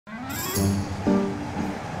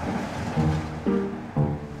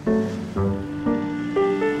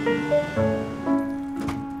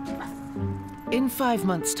In 5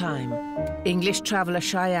 months' time, English traveller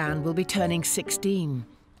Cheyenne will be turning 16,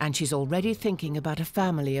 and she's already thinking about a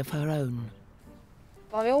family of her own.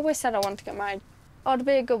 I always said I wanted to get married. I'd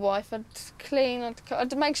be a good wife, I'd clean,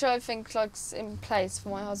 I'd make sure everything's like in place for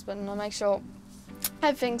my husband, and I'd make sure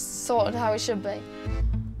everything's sorted how it should be.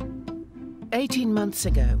 18 months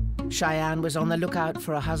ago, Cheyenne was on the lookout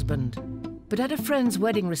for a husband, but at a friend's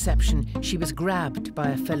wedding reception, she was grabbed by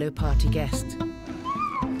a fellow party guest.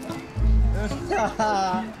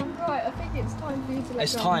 Right, I think it's time for you to let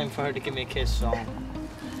It's go. time for her to give me a kiss, so...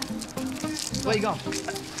 Where you going?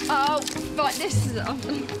 Oh, right, this is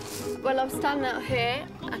it. Well, I was standing out here,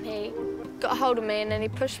 and he got a hold of me, and then he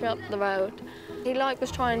pushed me up the road. He, like,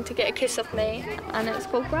 was trying to get a kiss off me, and it was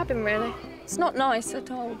called grabbing, really. It's not nice at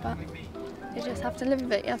all, but you just have to live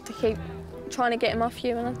with it. You have to keep trying to get him off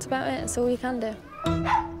you, and that's about it. That's all you can do.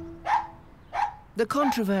 The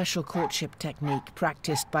controversial courtship technique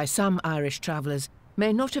practiced by some Irish travellers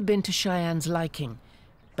may not have been to Cheyenne's liking,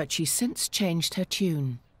 but she's since changed her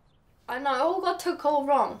tune. I know, it all got took all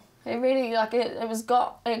wrong. It really, like, it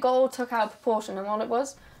got all took out of proportion and what it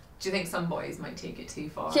was. Do you think some boys might take it too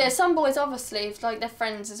far? Yeah, some boys, obviously, if, like, their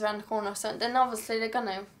friends is around the corner or something, then obviously they're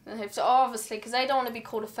gonna. So obviously, because they don't want to be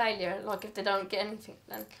called a failure, like, if they don't get anything,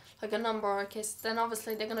 then, like, a number or a kiss, then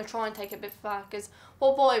obviously they're gonna try and take it a bit far, because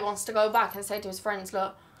what boy wants to go back and say to his friends,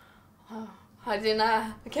 look, oh, I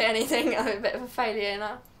didn't get anything, I'm a bit of a failure, you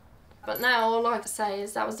know? But now, all I can say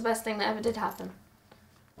is that was the best thing that ever did happen.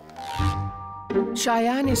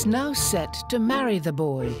 Cheyenne is now set to marry the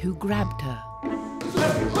boy who grabbed her.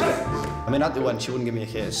 I mean, at the wedding, she wouldn't give me a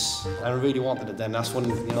kiss. I really wanted it then. That's when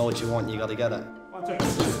you know what you want, you gotta get it. I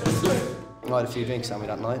had a few drinks on me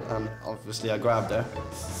that night, and obviously I grabbed her.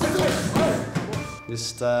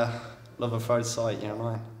 Just love at first sight, you know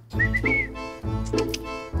what I mean?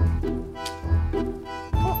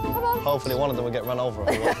 Hopefully one of them will get run over.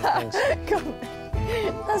 That's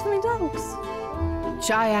my dogs.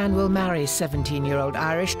 Cheyenne will marry 17-year-old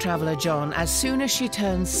Irish traveller John as soon as she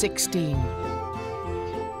turns 16.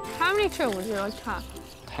 How many children would you like to have?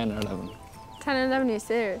 10 or 11. 10 and 11, are you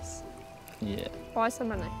serious? Yeah. Why so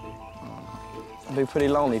many? It'd be pretty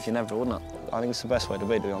lonely if you never, wouldn't it? I think it's the best way to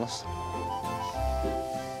be honest.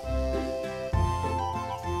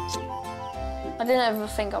 I didn't ever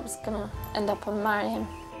think I was gonna end up and marry him.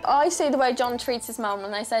 I see the way John treats his mum,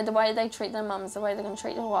 and they say the way they treat their mum is the way they're gonna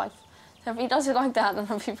treat their wife. So if he does it like that, then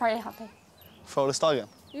I'll be very happy. Throw this dog in?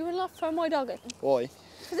 You will not throw my dog in. Why?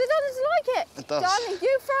 Because it doesn't like it. It does. John, if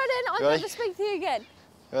you throw it in, I'll Ready? never speak to you again.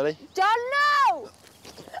 Ready? John, no!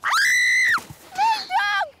 Ah! Leave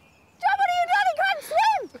dog! John, what have you done? He can't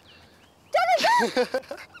swim! John, he can't!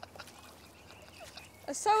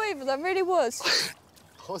 That's so evil, that really was.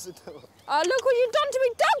 What's it doing? Oh, look what you've done to me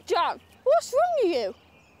dog, John! What's wrong with you?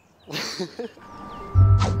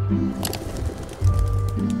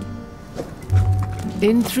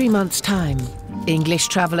 In 3 months' time, English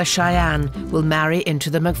traveller Cheyenne will marry into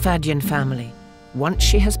the McFadyen family once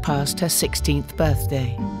she has passed her 16th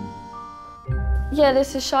birthday. Yeah,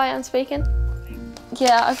 this is Cheyenne speaking.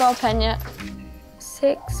 Yeah, I got a pen yet.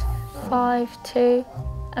 6, 5, 2,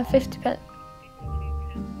 and 50 pence.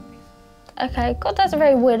 Okay, God, that's a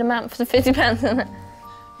very weird amount for the 50 pence, isn't it?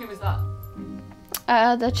 Who was that?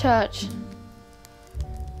 The church.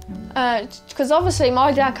 Because obviously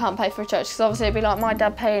my dad can't pay for a church, because obviously it'd be like my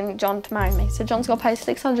dad paying John to marry me. So John's got to pay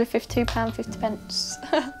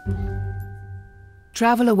 £652.50.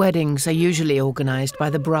 Traveller weddings are usually organised by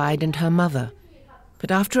the bride and her mother.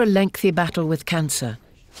 But after a lengthy battle with cancer,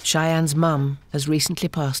 Cheyenne's mum has recently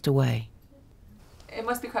passed away. It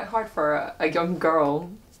must be quite hard for a young girl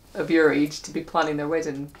of your age to be planning their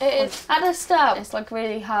wedding. It is. At the start, it's like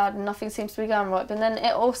really hard and nothing seems to be going right, but then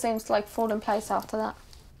it all seems to like fall in place after that.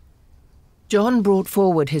 John brought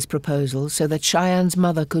forward his proposal so that Cheyenne's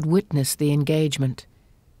mother could witness the engagement.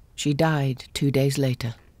 She died 2 days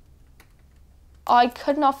later. I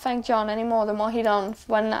could not thank John any more than what he done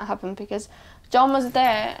when that happened, because John was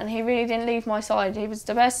there and he really didn't leave my side. He was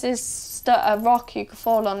the bestest rock you could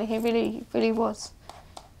fall on. He really, really was.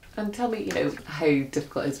 And tell me, you know, how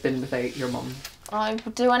difficult it's been without your mum. I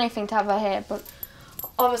would do anything to have her here, but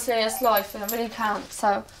obviously it's life and it really can't.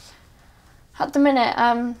 So at the minute,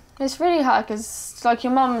 it's really hard because like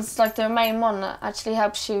your mum's like the main one that actually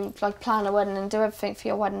helps you like plan a wedding and do everything for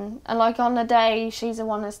your wedding. And like on the day, she's the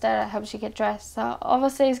one that's there that helps you get dressed. So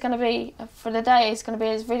obviously it's going to be, for the day, it's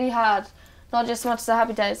really hard. Not just so much as a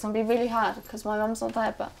happy day, it's going to be really hard because my mum's not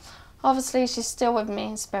there, but obviously she's still with me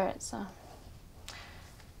in spirit, so.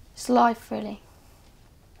 It's life, really.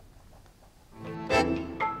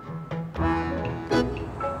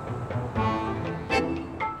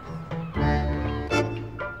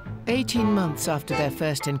 "18 months after their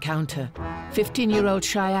first encounter, 15-year-old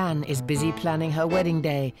Cheyenne is busy planning her wedding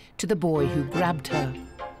day to the boy who grabbed her.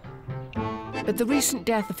 But the recent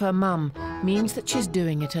death of her mum means that she's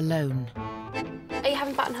doing it alone. Are you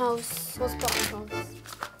having buttonholes? What's buttonholes?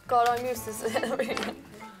 God, I'm useless at it.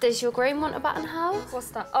 Does your groom want a buttonhole? What's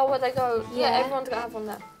that? Oh, where they go? Yeah, everyone's got to have one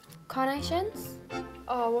there. Carnations?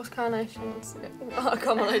 Oh, what's carnations? Oh,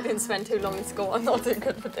 come on, I didn't spend too long in school. I'm not too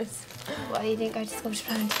good for this. Well, you didn't go to school to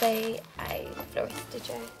plan to be a florist, did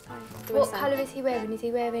you? What colour is he wearing? Is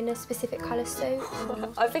he wearing a specific colour suit?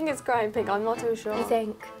 I think it's grey and pink. I'm not too sure. You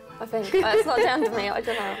think? I think. It's not down to me. I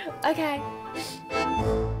don't know. Okay.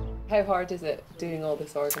 How hard is it doing all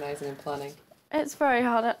this organising and planning? It's very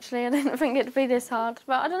hard, actually. I didn't think it'd be this hard.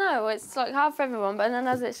 But I don't know, it's like hard for everyone, but then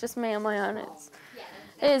as it's just me on my own, it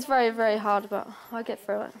is very, very hard, but I get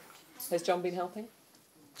through it. Has John been helping?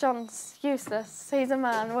 John's useless. He's a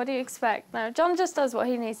man. What do you expect? No, John just does what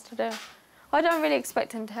he needs to do. I don't really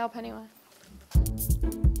expect him to help anyway.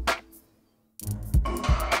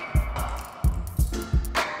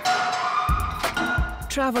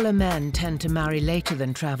 Traveller men tend to marry later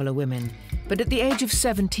than traveller women, but at the age of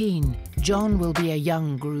 17, John will be a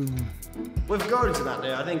young groom. With girls in that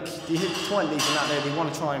day, I think they hit 20s and that day, they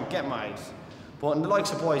want to try and get married. But in the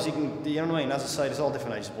likes of boys, you can, you know what I mean? As I say, there's all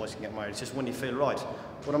different ages of boys can get married. It's just when you feel right.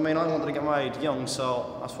 But I mean, I wanted to get married young,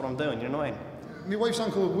 so that's what I'm doing, you know what I mean? My wife's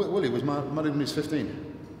uncle Willie was married when he was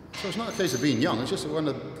 15. So it's not a case of being young, it's just when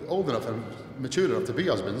they're old enough and mature enough to be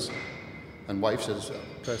husbands and wives, as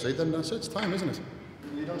per se, then that's it, it's time, isn't it?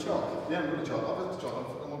 You don't chalk? Yeah, I'm really chalk. I've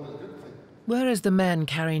chalk. I'm a good thing. Whereas the men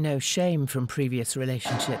carry no shame from previous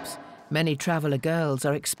relationships, many traveller girls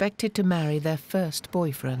are expected to marry their first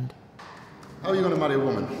boyfriend. How are you going to marry a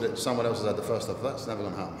woman that someone else has had the first of? That's never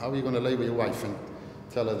going to happen. How are you going to lay with your wife and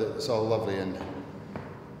tell her that it's all lovely and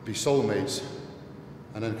be soulmates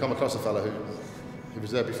and then come across a fella who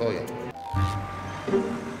was there before you?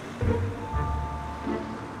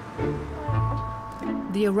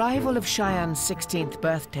 The arrival of Cheyenne's 16th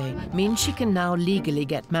birthday means she can now legally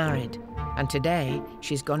get married. And today,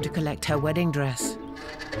 she's gone to collect her wedding dress.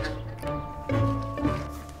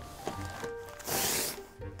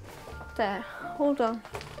 There, hold on.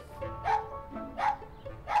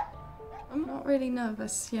 I'm not really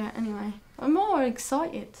nervous yet, anyway. I'm more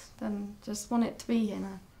excited than just want it to be, you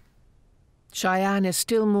know. Cheyenne is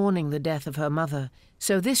still mourning the death of her mother,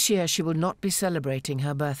 so this year she will not be celebrating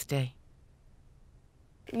her birthday.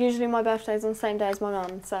 Usually my birthday's on the same day as my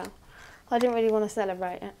mum, so I didn't really want to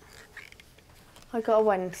celebrate it. I got a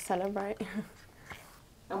wedding to celebrate.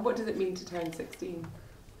 And what does it mean to turn 16?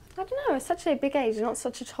 I don't know, it's such a big age, not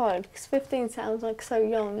such a child, because 15 sounds like so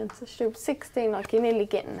young and so stupid. 16, like you're nearly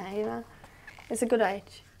getting there, you know? It's a good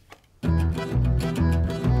age.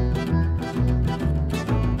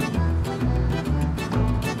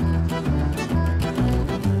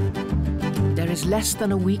 There is less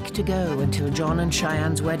than a week to go until John and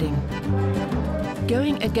Cheyenne's wedding.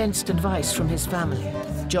 Going against advice from his family,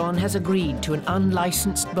 John has agreed to an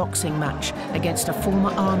unlicensed boxing match against a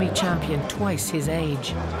former army champion twice his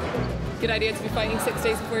age. Good idea to be fighting 6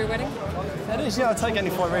 days before your wedding? It is, yeah, I'll take any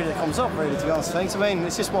fight really that comes up, really, to be honest with you. I mean,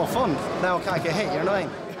 it's just more fun. Now I can't get hit, you know what I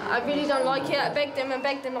mean? I really don't like it. I begged him and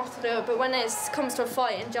begged him not to do it, but when it comes to a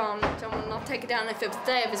fight, and John will not take it down if it's the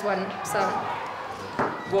day of his wedding, so...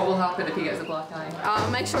 What will happen if he gets a black eye? I'll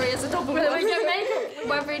make sure he has a double whether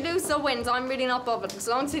whether he loses or wins, I'm really not bothered. As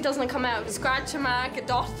long as he doesn't come out with a scratch, a mark, a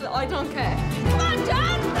dot, I don't care. Come on,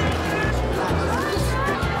 John!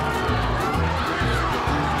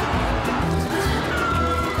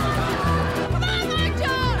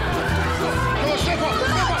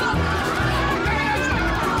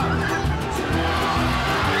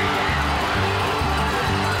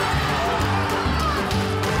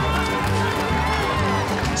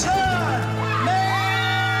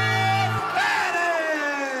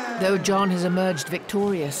 Though John has emerged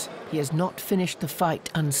victorious, he has not finished the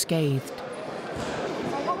fight unscathed.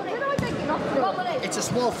 It's a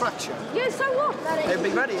small fracture. Yeah, so what? It'll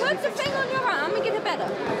be ready. Put the thing on your arm and get it better.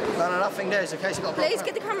 No, nothing there, in case you got a Please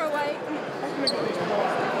get the camera away.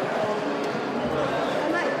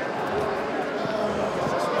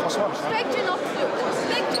 What's wrong? Expect you not to do it.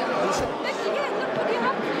 Expect you. Yeah, look what you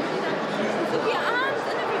have to do. Look at your arms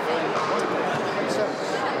and everything.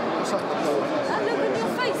 What's up? And look at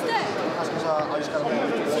your face there. That's because I just got a bit.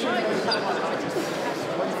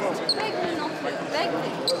 Beg me not to. Beg me.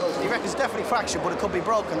 He reckons it's definitely fractured, but it could be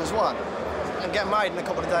broken as well. I'm getting married in a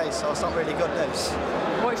couple of days, so it's not really good news.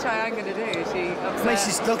 What's Cheyenne Cheyenne going to do? Is she upset? I mean,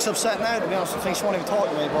 she looks upset now, to be honest. I think she won't even talk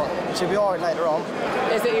to me, but she'll be all right later on.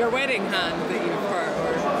 Is it your wedding hand that you prefer?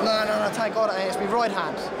 Or? No, thank God it's my right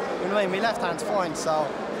hand. You know what I mean? My left hand's fine, so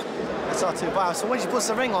it's not too bad. So when she puts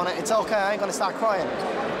the ring on it, it's okay. I ain't going to start crying.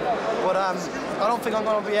 But I don't think I'm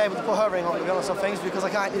going to be able to put her ring on, to be honest, on things, because I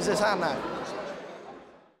can't use this hand now.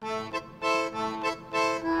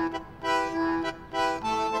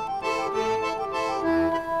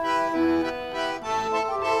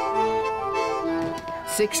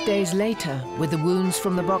 Six days later, with the wounds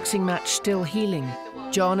from the boxing match still healing,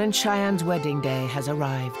 John and Cheyenne's wedding day has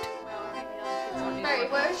arrived.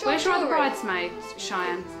 Where's your other bridesmaid,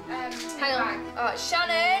 Cheyenne? Hang on. Oh,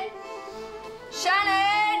 Shannon!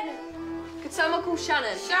 Shannon! Could someone call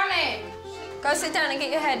Shannon? Shannon! Go sit down and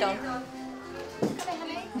get your hair done.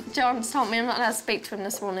 John's told me I'm not allowed to speak to him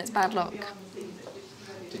this morning. It's bad luck.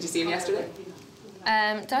 Did you see him yesterday?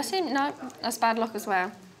 Did I see him? No, that's bad luck as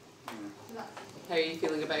well. How are you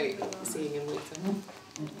feeling about seeing him later?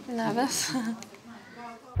 Nervous.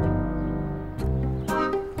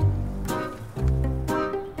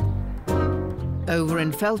 Over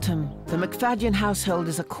in Feltham, the McFadyen household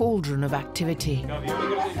is a cauldron of activity.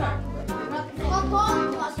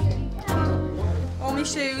 All my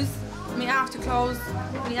shoes, my after clothes,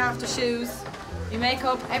 my after shoes, my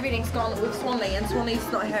makeup, everything's gone with Swanley, and Swanley's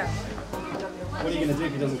not here. What are you going to do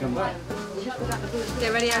if he doesn't come back?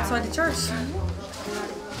 Get ready outside the church.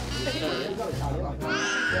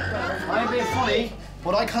 I ain't being funny,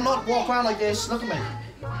 but I cannot walk around like this. Look at me.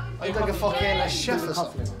 I look like a fucking chef or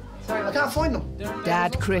something. I can't find them.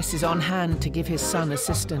 Dad Chris is on hand to give his son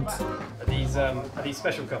assistance. Are these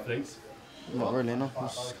special cufflinks? Not really, no.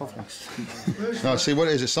 It's cufflinks. No, see what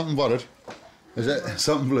it is? It's something borrowed. Is it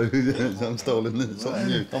something blue? Something stolen? Something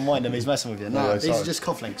new? Don't mind him, he's messing with you. No, these are just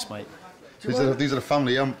cufflinks, mate. These are the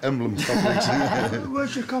family emblems, cufflinks.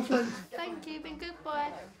 Where's your cufflinks? Thank you, been good boy.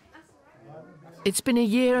 It's been a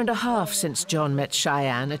year and a half since John met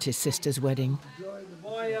Cheyenne at his sister's wedding.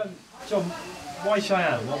 Why, John, why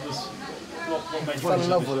Cheyenne? What made you... I fell in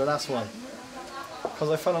love with her, that's why. Because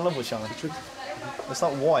I fell in love with Cheyenne. It's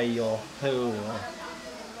not why or who or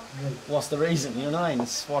what's the reason, you know what I mean?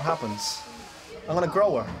 It's what happens. I'm going to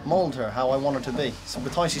grow her, mould her how I want her to be. So by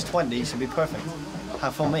the time she's 20, she'll be perfect.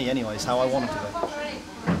 For me, anyways, how I want her to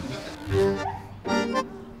be.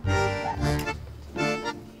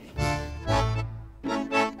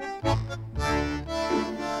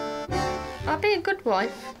 I'll be a good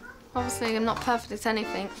wife. Obviously, I'm not perfect at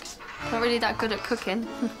anything. Not really that good at cooking,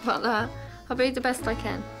 but I'll be the best I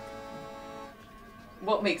can.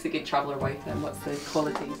 What makes a good traveller wife then? What's the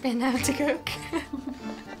qualities? Being able to cook.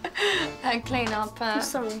 And clean up. And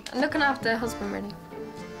looking after a husband, really.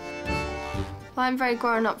 I'm very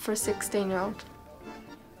grown up for a 16-year-old.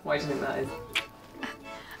 Why do you think that is?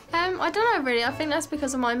 I don't know, really. I think that's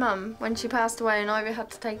because of my mum. When she passed away and I had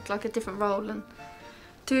to take, like, a different role and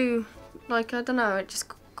do, like, I don't know, it just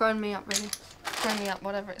grown me up, really. Grown me up,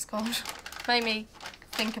 whatever it's called. Made me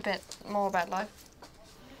think a bit more about life.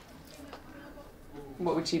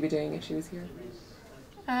 What would she be doing if she was here?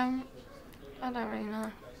 I don't really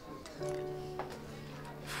know.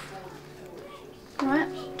 All right,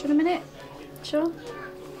 do you want a minute? Sure.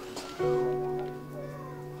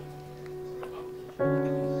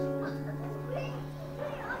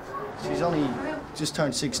 She's only just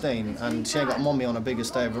turned 16 and she ain't got mummy on her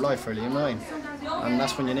biggest day of her life, really, you know what I mean? And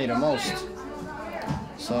that's when you need her most.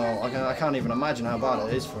 So I can't even imagine how bad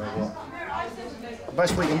it is for her, but the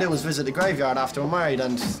best we can do is visit the graveyard after we're married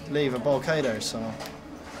and leave a bouquet there, so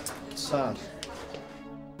it's sad.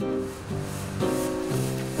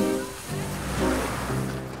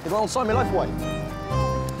 You won't sign me life away.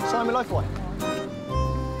 Sign me life away.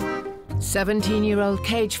 17-year-old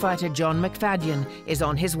cage fighter John McFadyen is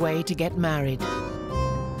on his way to get married.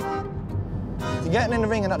 Getting in the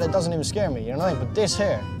ring and that doesn't even scare me, you know what I mean? But this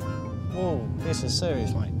here, whoa, this is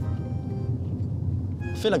serious, mate.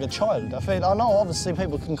 I feel like a child. I know obviously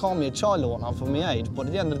people can call me a child or whatnot for my age, but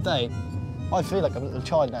at the end of the day, I feel like a little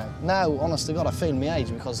child now. Now, honest to God, I feel my age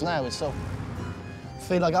because now it's so... I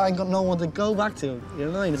feel like I ain't got no one to go back to, you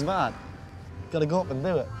know what I mean? It's bad. Gotta go up and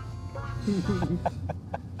do it.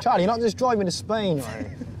 Charlie, you're not just driving to Spain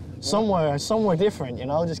or somewhere different, you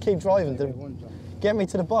know? Just keep driving to get me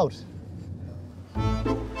to the boat.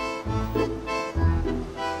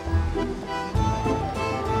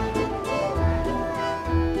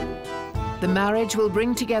 The marriage will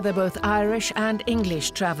bring together both Irish and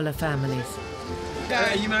English traveller families.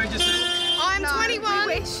 Are you married yourself? I'm 21.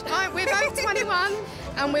 We wish. We're both 21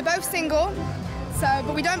 and we're both single. So,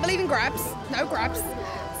 but we don't believe in grabs. No grabs.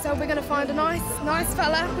 So we're going to find a nice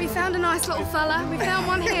fella. We found a nice little fella. We found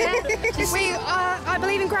one here. I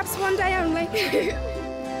believe in grabs one day only.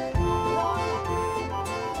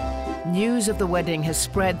 News of the wedding has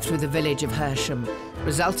spread through the village of Hersham,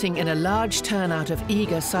 resulting in a large turnout of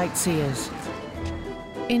eager sightseers,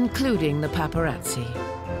 including the paparazzi.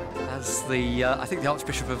 As I think the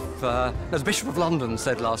Archbishop of, the Bishop of London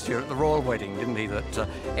said last year at the royal wedding, didn't he, that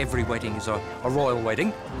every wedding is a royal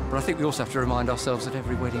wedding. But I think we also have to remind ourselves that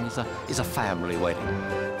every wedding is a family wedding.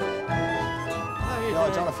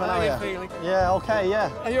 Yo, Jonathan, how are you feeling? Yeah, okay, yeah.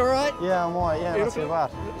 Are you all right? Yeah, I'm all right, yeah, not too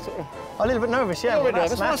bad. A little bit nervous, yeah. A little bit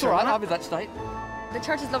nervous, that's all right, I'll be that state. The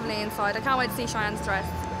church is lovely inside. I can't wait to see Cheyenne's dress.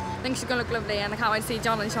 I think she's going to look lovely, and I can't wait to see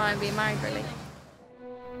John and Cheyenne being married, really.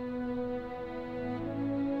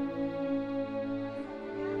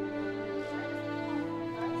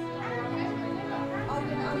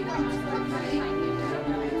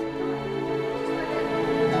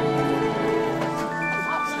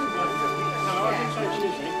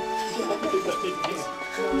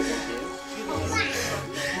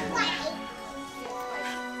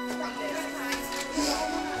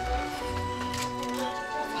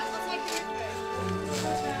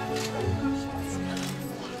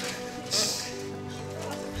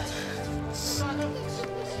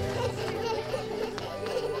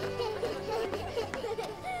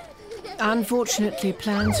 Unfortunately,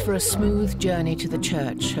 plans for a smooth journey to the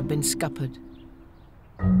church have been scuppered.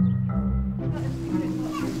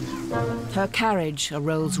 Her carriage, a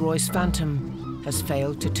Rolls-Royce Phantom, has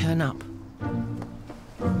failed to turn up.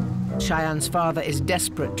 Cheyenne's father is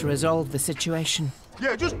desperate to resolve the situation.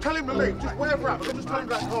 Yeah, just tell him to leave. Just whatever happens, I'll just tell him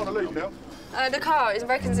that car to leave now. The car, it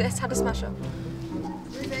reckons it's had a smash up.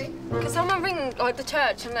 Really? Can someone ring, like, the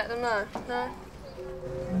church and let them know? No?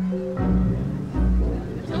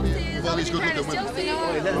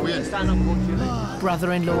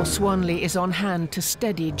 Brother-in-law Swanley is on hand to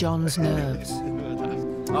steady John's nerves.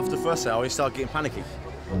 After the first hour, he started getting panicky.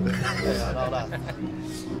 Yeah, I know that.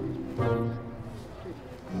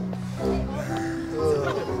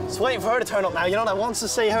 Just waiting for her to turn up now. You know that wants to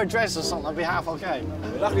see her dress or something, I'll be half okay.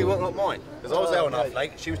 Luckily, it wasn't like mine, because I was an hour and a half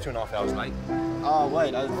late. She was 2.5 hours late. Oh,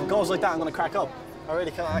 wait. If it goes like that, I'm going to crack up. I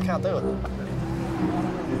can't do it.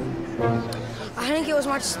 I think it was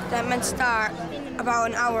meant to start about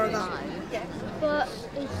an hour ago. But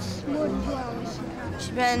it's more than 2 hours. She's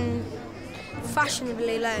been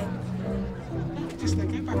fashionably late.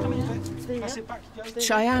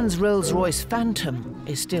 Cheyenne's Rolls-Royce Phantom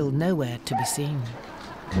is still nowhere to be seen.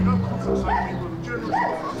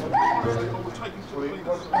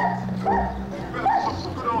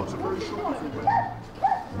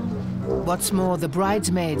 What's more, the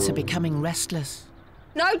bridesmaids are becoming restless.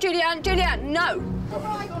 No, Julianne, no!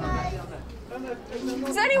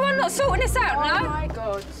 Is anyone not sorting this out, no? Oh my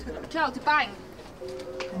God. Child, to bang.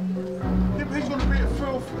 Yeah, but he's going to be at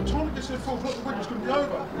 12. The time it gets at 12 o'clock, the wedding's going to be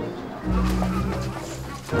over.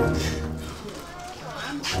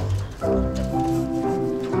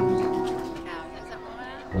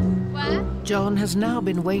 Where? John has now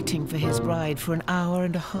been waiting for his bride for an hour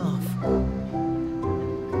and a half.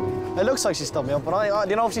 It looks like she stopped me up, but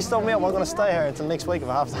you know, if she stopped me up, I'm going to stay here until next week if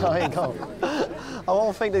I have to. I ain't going. I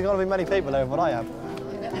won't think there's going to be many people there, but I am.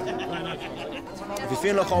 If you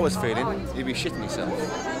feel like I was feeling, you'd be shitting yourself.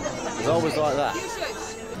 Because I was like that.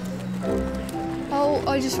 Oh,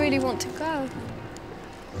 I just really want to go.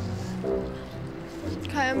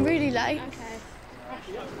 Okay, I'm really late.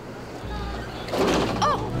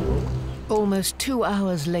 Oh! Almost 2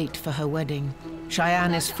 hours late for her wedding,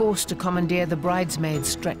 Cheyenne is forced to commandeer the bridesmaid's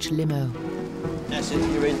stretch limo. That's it,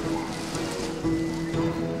 you're in.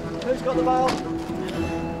 Who's got the veil?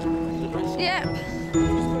 Yep.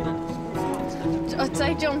 I'd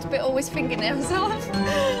say John's bit always fingernails off.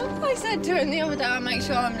 I said to him the other day, I'll make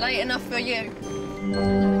sure I'm late enough for you.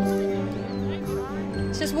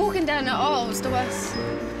 It's just walking down the aisle's the worst.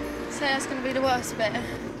 I'd say that's going to be the worst bit.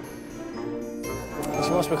 She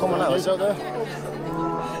must be coming out, is it there?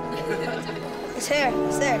 It's here,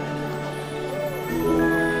 it's there.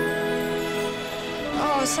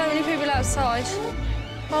 Oh, so many people outside.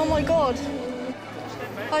 Oh my God.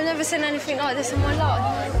 I've never seen anything like this in my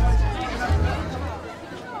life.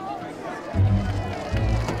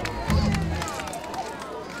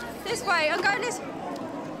 This way, I'm going this way.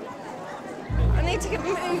 I need to get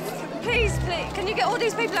moved. Please, please. Can you get all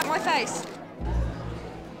these people out my face?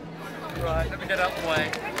 Right, let me get out the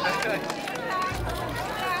way.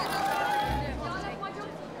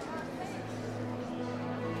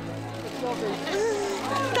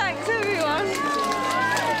 Thanks, everyone.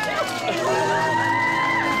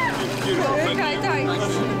 Okay,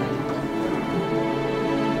 thanks.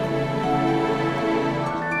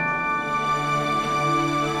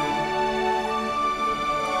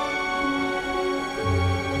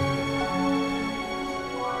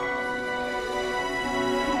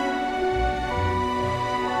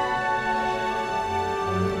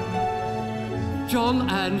 John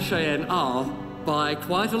and Cheyenne are, by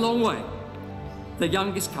quite a long way, the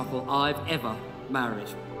youngest couple I've ever married.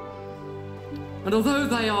 And although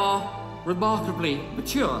they are remarkably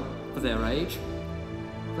mature for their age,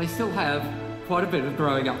 they still have quite a bit of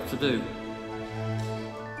growing up to do.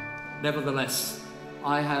 Nevertheless,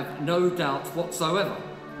 I have no doubt whatsoever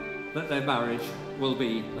that their marriage will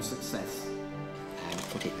be a success. And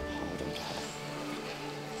put it hard onto her.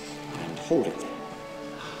 And hold it there.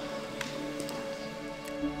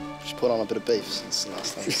 Just put on a bit of beef since the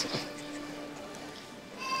last time.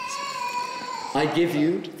 I give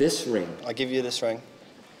you this ring. I give you this ring.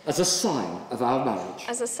 As a sign of our marriage.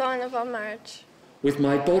 As a sign of our marriage. With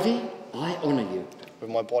my body, I honour you.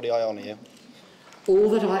 With my body, I honour you.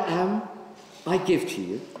 All that I am, I give to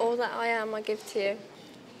you. All that I am, I give to you.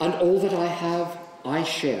 And all that I have, I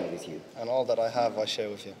share with you. And all that I have, I share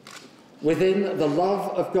with you. Within the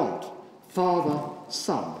love of God, Father,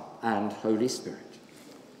 Son, and Holy Spirit.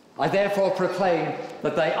 I therefore proclaim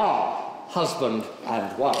that they are husband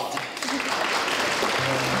and wife.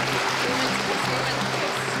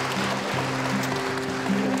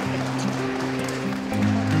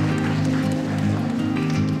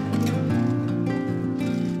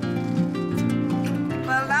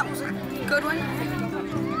 Well, that was a good one.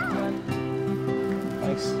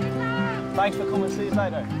 Thanks. Thanks for coming. See you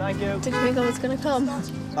later. Thank you. Did you think I was going to come?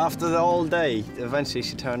 After the whole day, eventually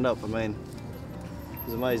she turned up. I mean, it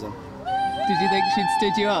was amazing. Did you think she'd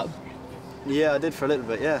stood you up? Yeah, I did for a little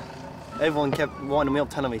bit, yeah. Everyone kept winding me up,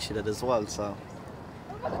 telling me she did as well, so.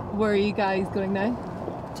 Where are you guys going now?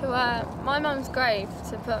 To my mum's grave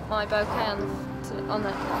to put my bouquet on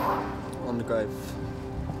it. On the grave.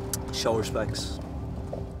 Show respects.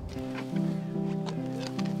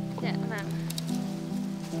 Yeah, ma'am.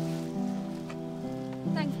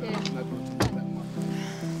 Thank you.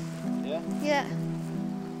 Yeah? Yeah.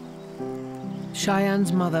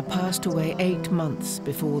 Cheyenne's mother passed away 8 months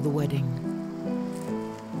before the wedding.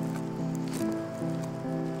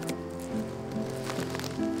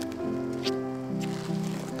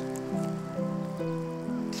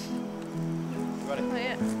 Ready? Oh,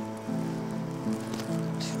 yeah.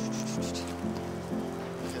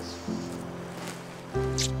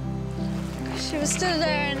 She was still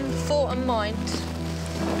there in thought and mind.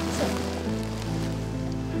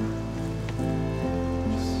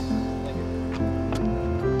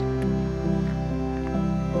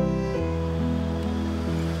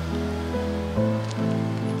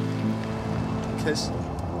 Kiss.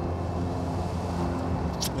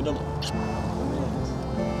 We done it.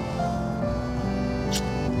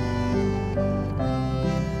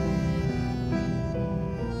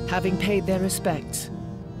 Having paid their respects,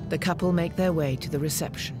 the couple make their way to the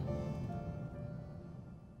reception.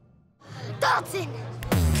 Daunting!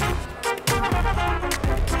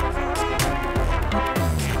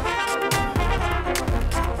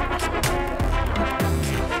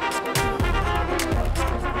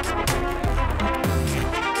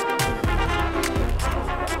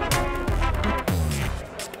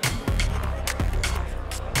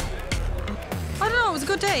 I don't know, it was a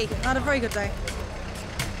good day. I had a very good day.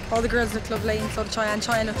 All the girls looked lovely, and so did Cheyenne.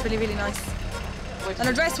 Cheyenne looked really, really nice. And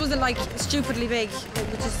her dress wasn't like stupidly big,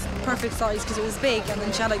 which is perfect size because it was big, and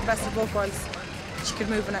then she had like the best of both worlds. She could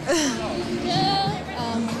move in it.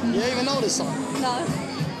 You even know this song? No.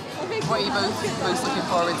 What are you most looking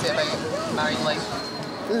forward to about married life?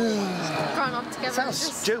 Growing up together. Sounds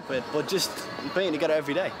stupid, but just being together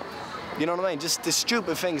every day. You know what I mean? Just the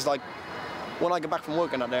stupid things like when I get back from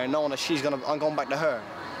working out there and knowing that I'm going back to her.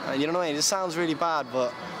 You know what I mean? It sounds really bad,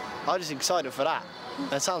 but I'm just excited for that.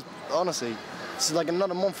 It sounds, honestly, it's like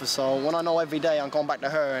another month or so when I know every day I'm going back to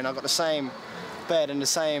her and I've got the same bed and the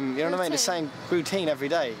same, you know what I mean? The same routine every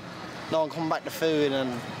day. No, I'm coming back to food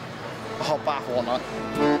and a hot bath or whatnot.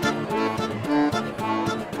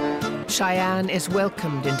 Cheyenne is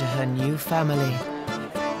welcomed into her new family.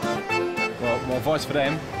 Well, my advice for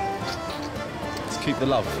them is keep the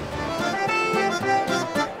love.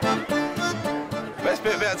 Best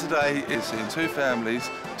bit about today is seeing two families,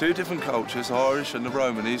 two different cultures, Irish and the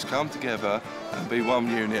Romanis, come together and be one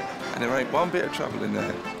unit, and there ain't one bit of trouble in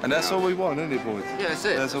there. And that's all we want, isn't it, boys? Yeah, that's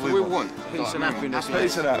it. That's all we want. Peace and happiness.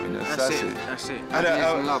 Peace and happiness, that's it. That's it. And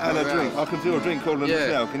a drink. I can feel a drink calling as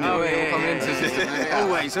well, can you? Oh, yeah, coming into the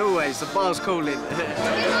always, always. The bar's calling.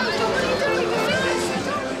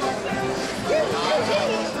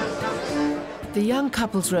 The young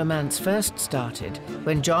couple's romance first started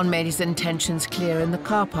when John made his intentions clear in the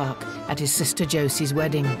car park at his sister Josie's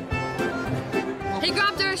wedding. He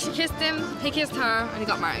grabbed her, she kissed him, he kissed her, and he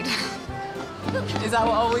got married. Is that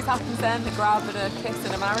what always happens then? A grab and a kiss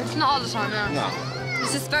and a marriage? Not all the time, no. No.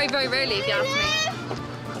 It's just very, very rarely, if you ask me.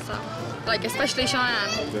 matter. Like, especially Cheyenne.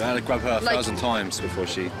 I had to grab her 1,000 times before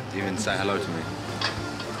she even say hello to me.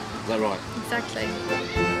 Is that right? Exactly.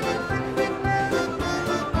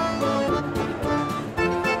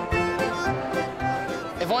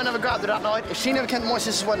 If I never grabbed her that night, if she never came to my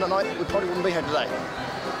sister's wedding that night, we probably wouldn't be here today.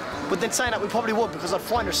 But then saying that, we probably would, because I'd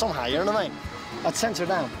find her somehow, you know what I mean? I'd sense her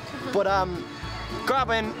down. But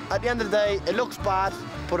grabbing, at the end of the day, it looks bad,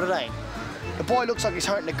 but it ain't. The boy looks like he's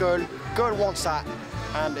hurting the girl. Girl wants that,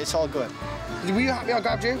 and it's all good. Were you happy I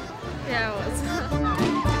grabbed you? Yeah, I was.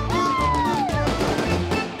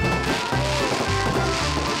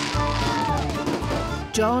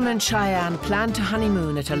 John and Cheyenne plan to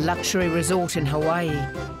honeymoon at a luxury resort in Hawaii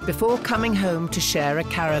before coming home to share a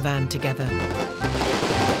caravan together.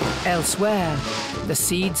 Elsewhere, the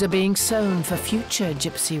seeds are being sown for future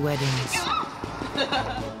gypsy weddings. No,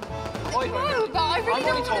 but I really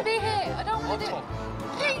don't want to be here. I don't want to do it.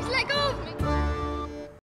 Please, let go of me.